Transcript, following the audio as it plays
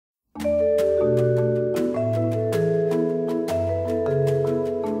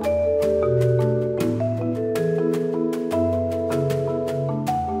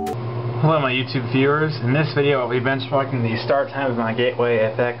my YouTube viewers. In this video I'll be benchmarking the start time of my Gateway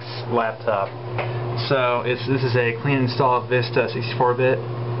FX laptop. So this is a clean install of Vista 64-bit,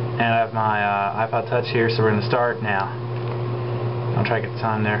 and I have my iPod Touch here, so we're going to start now. I'll try to get the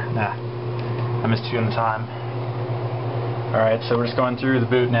time there. Nah, I missed you on the time. Alright, so we're just going through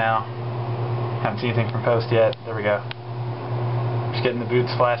the boot now. Haven't seen anything from post yet. There we go. Just getting the boot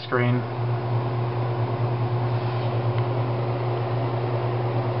splash screen.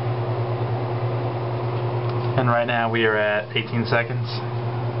 And right now we are at 18 seconds.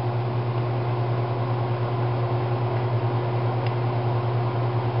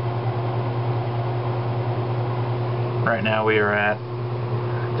 Right now we are at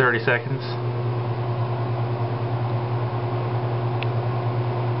 30 seconds.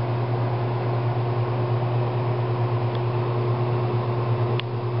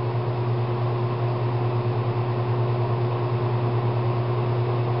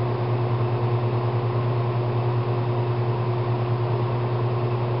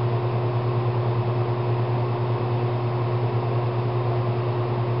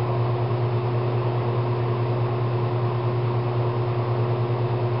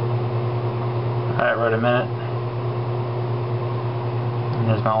 Alright, right a minute. And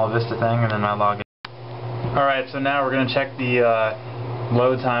there's my Alta Vista thing, and then my login. Alright, so now we're going to check the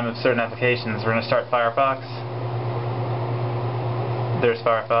load time of certain applications. We're going to start Firefox. There's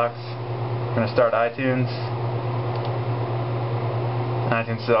Firefox. We're going to start iTunes.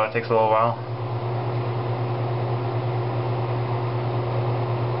 iTunes takes a little while.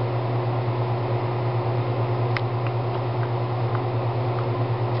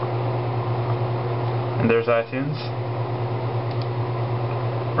 And there's iTunes.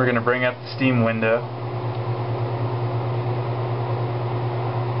 We're going to bring up the Steam window.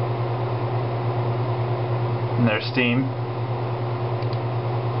 And there's Steam.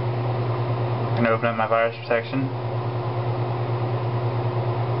 I'm going to open up my virus protection.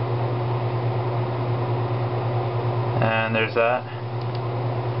 And there's that.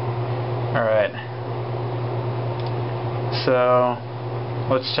 Alright. So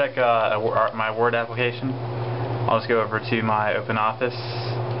let's check my Word application. I'll just go over to my OpenOffice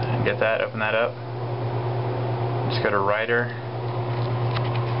and get that, open that up. Just go to Writer.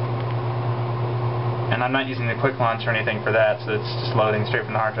 And I'm not using the Quick Launch or anything for that, so it's just loading straight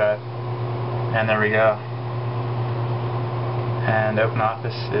from the hard drive. And there we go. And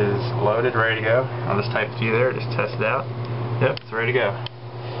OpenOffice is loaded, ready to go. I'll just type a few there, just test it out. Yep, it's ready to go.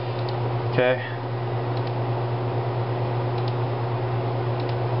 Okay.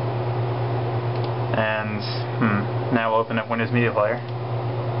 And now we'll open up Windows Media Player.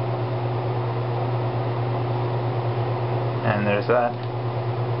 And there's that.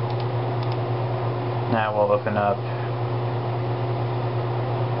 Now we'll open up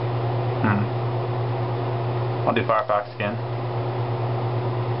I'll do Firefox again.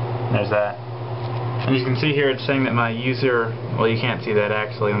 And there's that. And you can see here it's saying that my user, well, you can't see that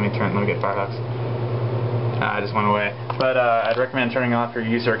actually. Let me get Firefox. I just went away. But I'd recommend turning off your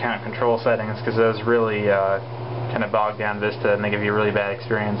user account control settings, because those really kind of bog down Vista and they give you a really bad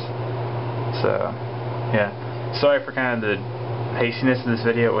experience. So, yeah. Sorry for kind of the hastiness of this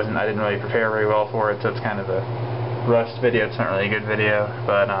video. I didn't really prepare very well for it, so it's kind of a rushed video. It's not really a good video,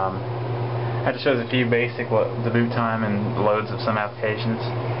 but that just shows a few basic the boot time and loads of some applications.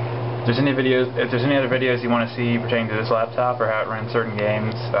 If there's any other videos you want to see pertaining to this laptop or how it runs certain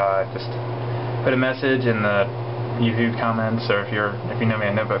games, just put a message in the YouTube comments, or if you know me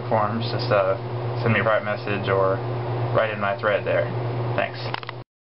on Notebook forums, just send me a private message or write in my thread there. Thanks.